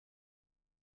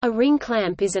A ring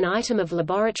clamp is an item of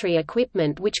laboratory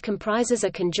equipment which comprises a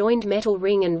conjoined metal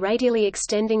ring and radially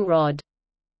extending rod.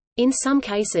 In some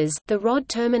cases, the rod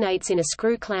terminates in a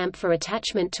screw clamp for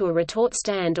attachment to a retort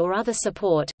stand or other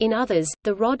support. In others,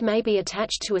 the rod may be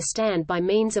attached to a stand by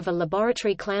means of a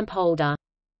laboratory clamp holder.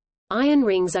 Iron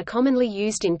rings are commonly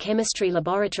used in chemistry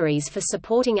laboratories for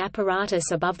supporting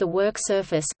apparatus above the work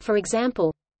surface, for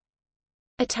example,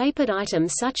 a tapered item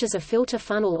such as a filter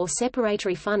funnel or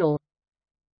separatory funnel,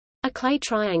 a clay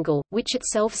triangle, which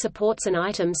itself supports an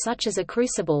item such as a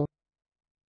crucible,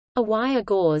 a wire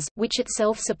gauze, which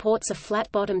itself supports a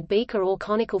flat-bottomed beaker or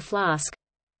conical flask,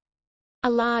 a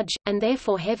large, and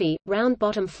therefore heavy,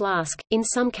 round-bottom flask. In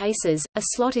some cases, a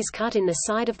slot is cut in the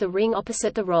side of the ring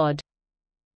opposite the rod.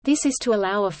 This is to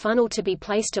allow a funnel to be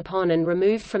placed upon and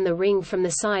removed from the ring from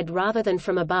the side rather than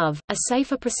from above, a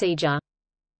safer procedure.